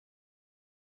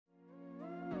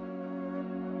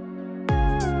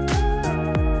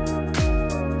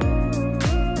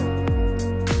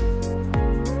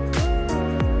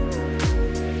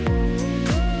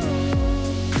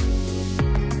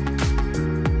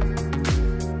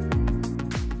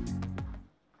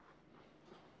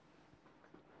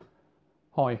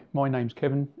Hi, my name's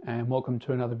Kevin and welcome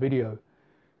to another video.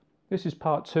 This is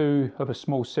part 2 of a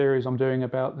small series I'm doing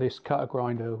about this cutter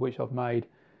grinder which I've made.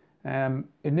 In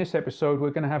this episode we're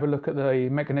going to have a look at the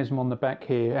mechanism on the back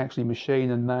here, actually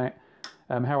machining that,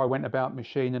 how I went about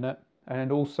machining it,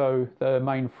 and also the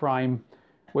main frame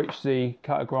which the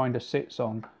cutter grinder sits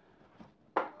on.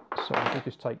 So I'll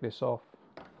just take this off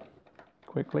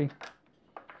quickly.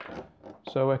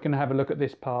 So we're going to have a look at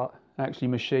this part, actually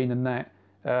machining that.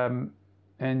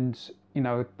 And you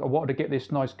know, I wanted to get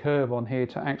this nice curve on here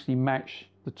to actually match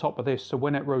the top of this, so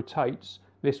when it rotates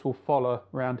this will follow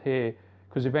around here,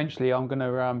 because eventually I'm going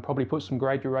to probably put some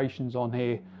graduations on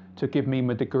here to give me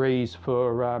my degrees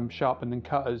for sharpening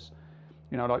cutters,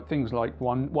 you know, like things like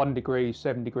 1 degree,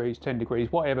 7 degrees, 10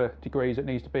 degrees, whatever degrees it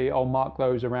needs to be. I'll mark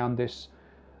those around this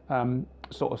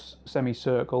sort of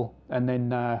semicircle, and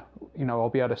then you know, I'll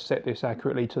be able to set this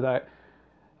accurately to that.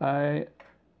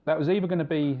 That was either going to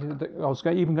be, I was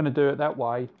even going to do it that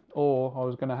way, or I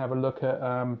was going to have a look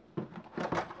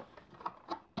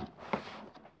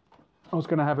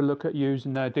at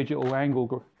using a digital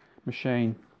angle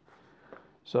machine.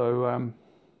 So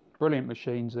brilliant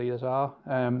machines these are.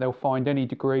 They'll find any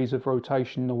degrees of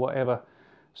rotation or whatever.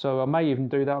 So I may even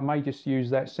do that. I may just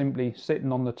use that simply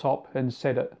sitting on the top and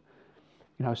set it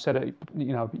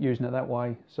using it that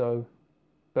way. So,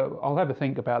 but I'll have a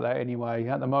think about that anyway.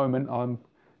 At the moment I'm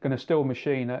going to still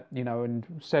machine it, you know, and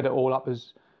set it all up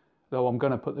as though I'm going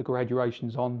to put the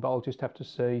graduations on, but I'll just have to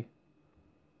see.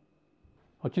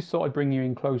 I just thought I'd bring you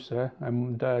in closer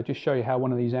and just show you how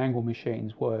one of these angle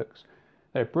machines works.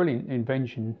 They're a brilliant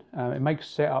invention. It makes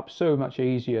setup so much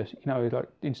easier. You know, like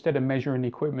instead of measuring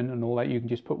equipment and all that, you can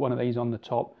just put one of these on the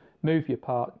top, move your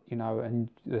part, you know, and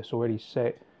it's already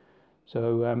set.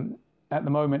 So at the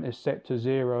moment it's set to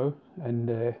 0 and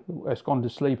it's gone to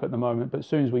sleep at the moment, but as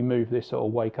soon as we move this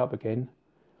it'll wake up again.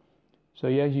 So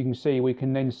yeah, as you can see, we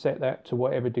can then set that to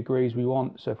whatever degrees we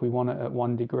want. So if we want it at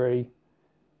 1 degree,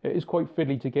 it is quite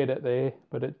fiddly to get it there,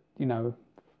 but it, you know,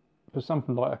 for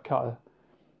something like a cutter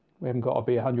we haven't got to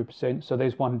be 100%. So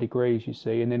there's 1 degree, as you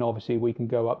see, and then obviously we can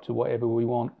go up to whatever we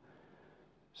want.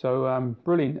 So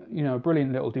brilliant, you know,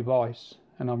 brilliant little device,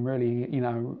 and I'm really, you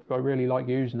know, I really like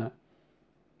using it.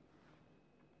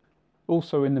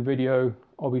 Also in the video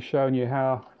I'll be showing you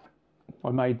how I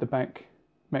made the back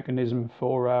mechanism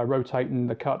for rotating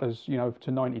the cutters, you know,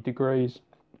 to 90 degrees.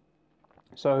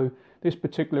 So this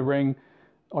particular ring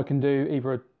I can do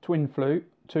either a twin flute,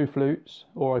 2 flutes,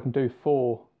 or I can do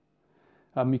 4.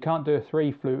 You can't do a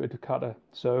 3 fluted cutter,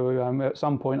 so at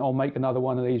some point I'll make another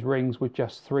one of these rings with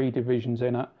just 3 divisions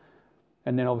in it,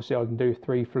 and then obviously I can do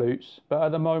 3 flutes. But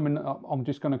at the moment I'm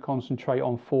just going to concentrate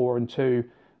on 4 and 2.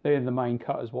 They're the main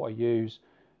cutters what I use,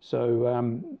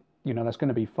 so you know, that's going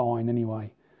to be fine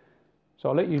anyway. So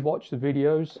I'll let you watch the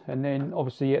videos, and then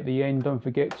obviously at the end don't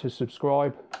forget to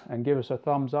subscribe and give us a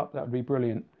thumbs up. That would be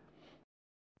brilliant.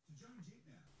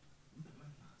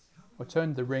 I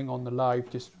turned the ring on the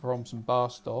lathe just from some bar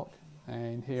stock,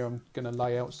 and here I'm going to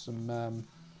lay out some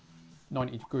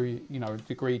 90 degree, you know,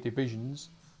 degree divisions.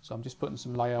 So I'm just putting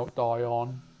some layout die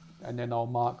on, and then I'll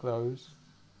mark those.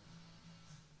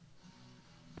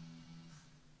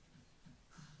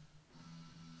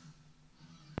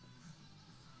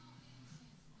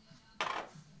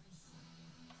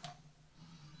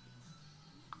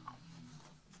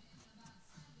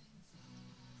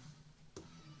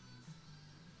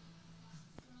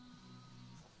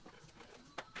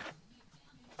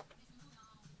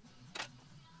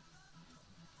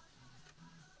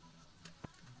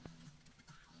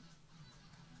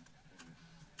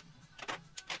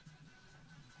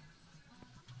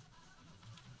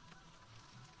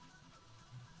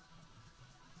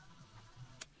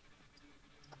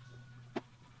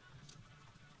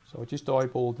 So I just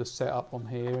eyeballed the setup on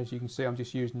here. As you can see, I'm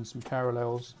just using some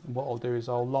parallels, and what I'll do is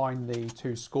I'll line the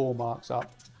 2 score marks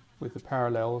up with the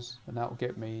parallels, and that will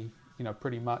get me, you know,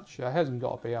 pretty much, it hasn't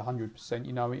got to be 100%,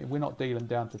 you know, we're not dealing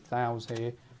down to thous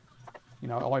here. You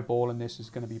know, eyeballing this is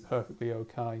going to be perfectly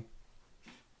okay.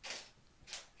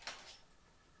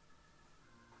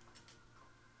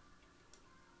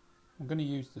 I'm going to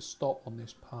use the stop on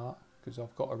this part because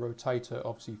I've got to rotate it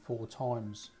obviously 4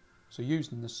 times. So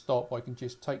using the stop, I can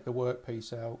just take the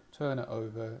workpiece out, turn it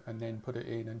over, and then put it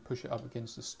in and push it up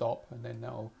against the stop, and then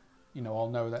that'll, you know, I'll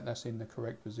know that that's in the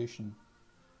correct position.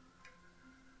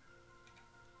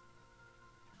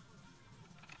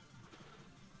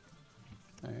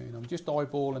 And I'm just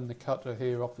eyeballing the cutter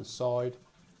here off the side.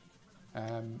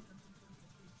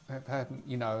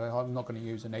 You know, I'm not going to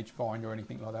use an edge finder or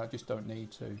anything like that. I just don't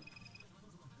need to.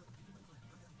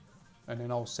 and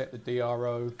then I'll set the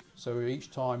DRO, so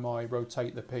each time I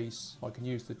rotate the piece I can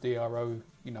use the DRO,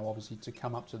 you know, obviously to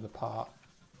come up to the part,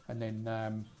 and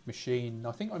then machine.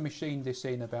 I think I machined this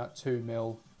in about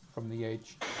 2mm from the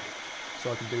edge,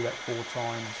 so I can do that 4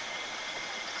 times.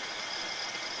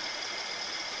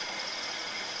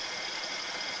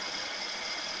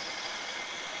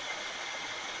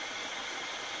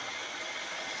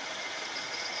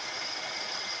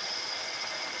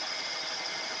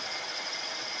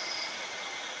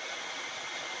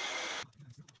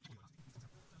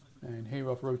 And here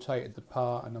I've rotated the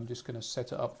part, and I'm just going to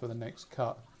set it up for the next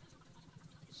cut.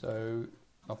 So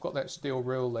I've got that steel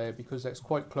reel there because that's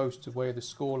quite close to where the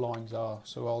score lines are,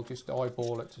 so I'll just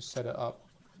eyeball it to set it up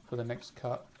for the next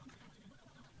cut.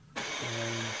 And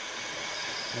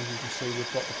as you can see,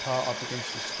 we've got the part up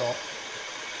against the stock,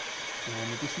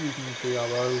 and we're just using the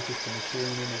DRO just to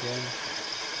machine in again.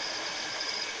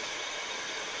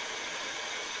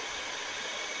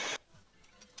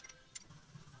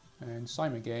 And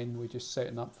same again, we're just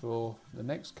setting up for the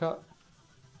next cut.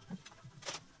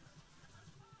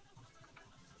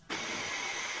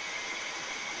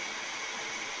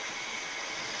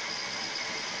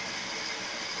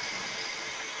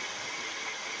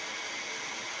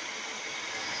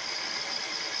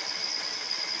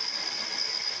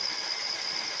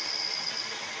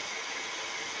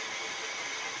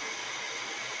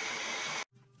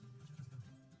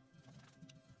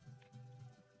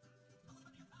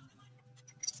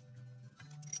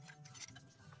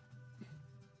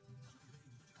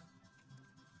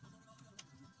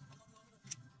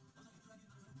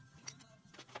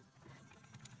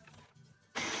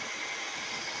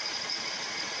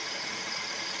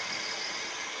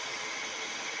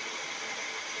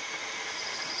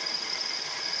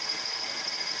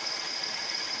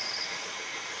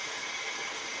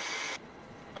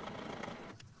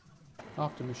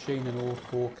 After machining all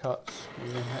 4 cuts, we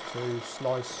then had to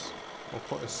slice or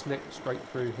put a slit straight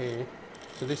through here.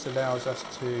 So this allows us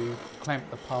to clamp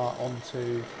the part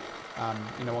onto,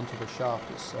 you know, onto the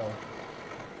shaft itself.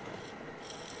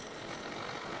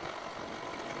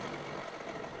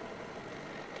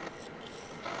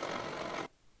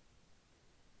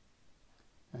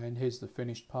 And here's the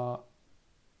finished part.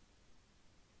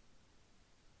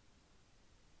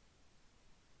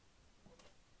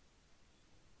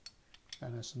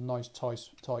 And it's a nice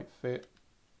tight fit.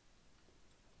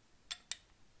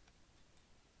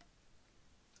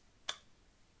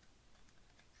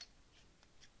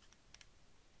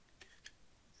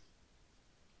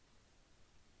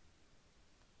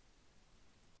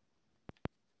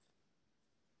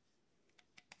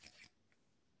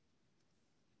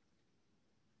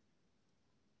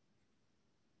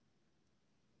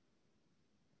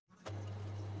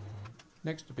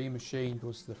 Next to be machined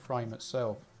was the frame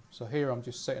itself. So here I'm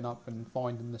just setting up and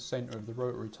finding the centre of the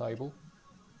rotary table.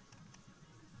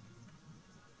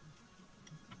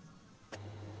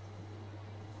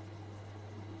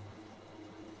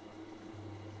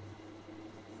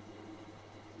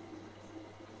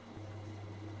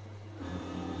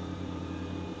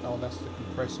 Oh, that's the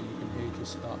compressor you can hear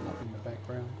just starting up in the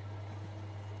background.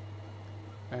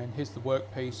 And here's the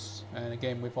workpiece, and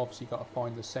again we've obviously got to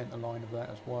find the centre line of that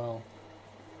as well.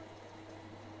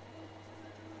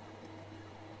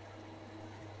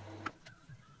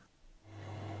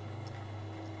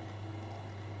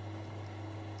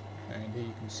 And here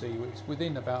you can see it's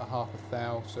within about half a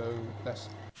thou, so that's,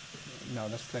 you know,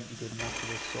 that's plenty good enough for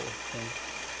this sort of thing.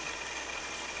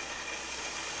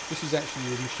 This is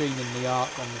actually machining the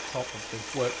arc on the top of the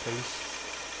workpiece.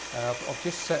 I've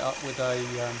just set up with a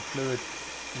fluid,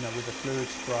 you know, with a fluid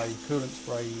spray, coolant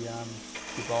spray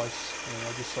device. And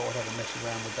I just sort of had a mess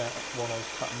around with that while I was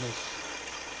cutting this.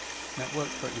 And that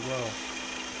worked pretty well.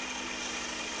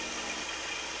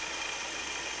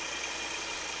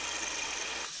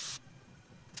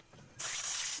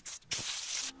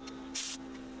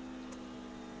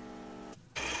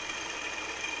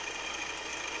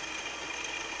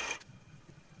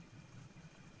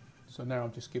 So now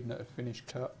I'm just giving it a finished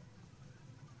cut.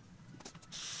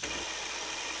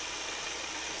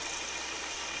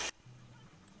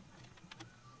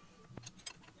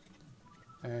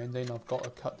 And then I've got to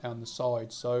cut down the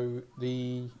side. So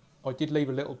I did leave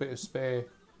a little bit of spare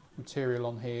material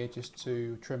on here just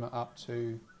to trim it up to,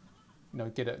 you know,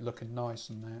 get it looking nice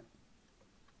and that.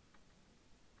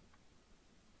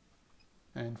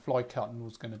 And fly cutting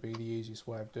was going to be the easiest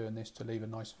way of doing this to leave a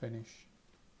nice finish.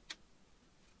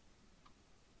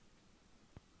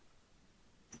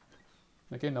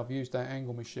 Again, I've used that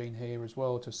angle machine here as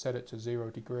well to set it to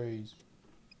 0 degrees.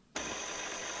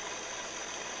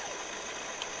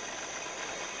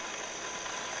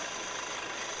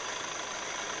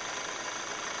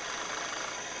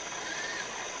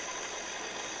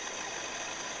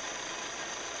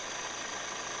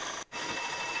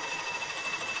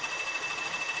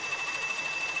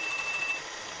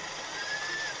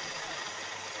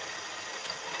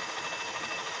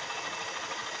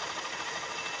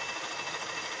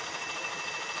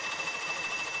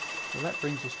 Well, that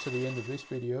brings us to the end of this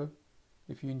video.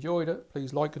 If you enjoyed it,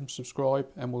 please like and subscribe,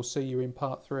 and we'll see you in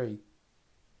part 3.